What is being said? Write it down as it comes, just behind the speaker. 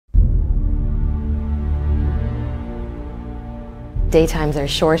Daytimes are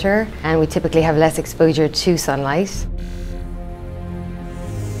shorter and we typically have less exposure to sunlight.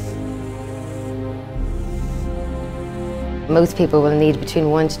 Most people will need between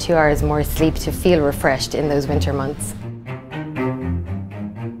 1 to 2 hours more sleep to feel refreshed in those winter months.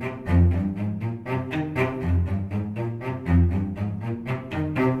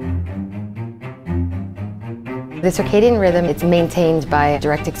 The circadian rhythm is maintained by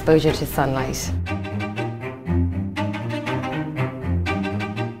direct exposure to sunlight.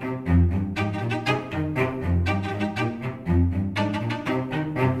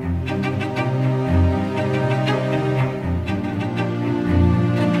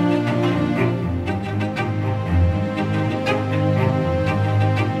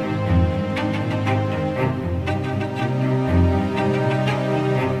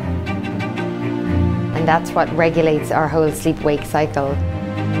 And that's what regulates our whole sleep-wake cycle.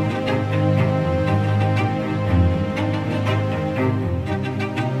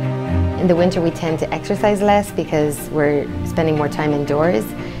 In the winter we tend to exercise less because we're spending more time indoors.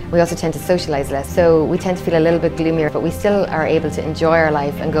 We also tend to socialize less, so we tend to feel a little bit gloomier, but we still are able to enjoy our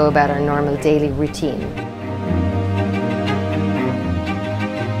life and go about our normal daily routine.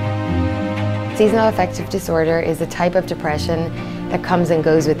 Seasonal affective disorder is a type of depression that comes and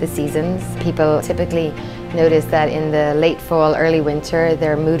goes with the seasons. People typically notice that in the late fall, early winter,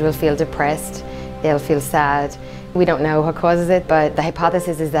 their mood will feel depressed, they'll feel sad. We don't know what causes it, but the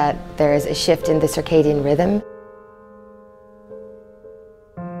hypothesis is that there's a shift in the circadian rhythm.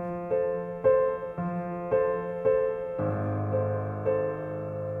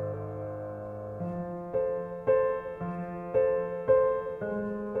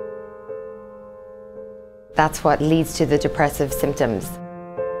 That's what leads to the depressive symptoms.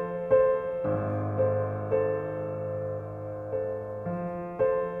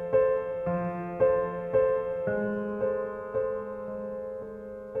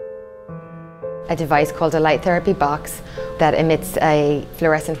 A device called a light therapy box that emits a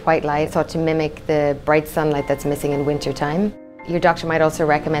fluorescent white light thought to mimic the bright sunlight that's missing in winter time. Your doctor might also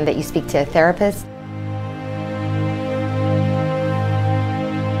recommend that you speak to a therapist.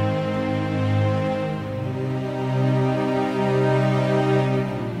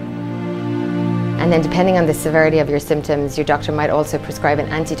 And then depending on the severity of your symptoms, your doctor might also prescribe an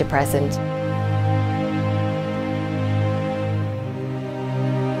antidepressant.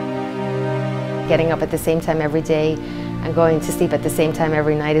 Getting up at the same time every day and going to sleep at the same time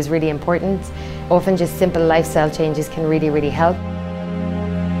every night is really important. Often just simple lifestyle changes can really help.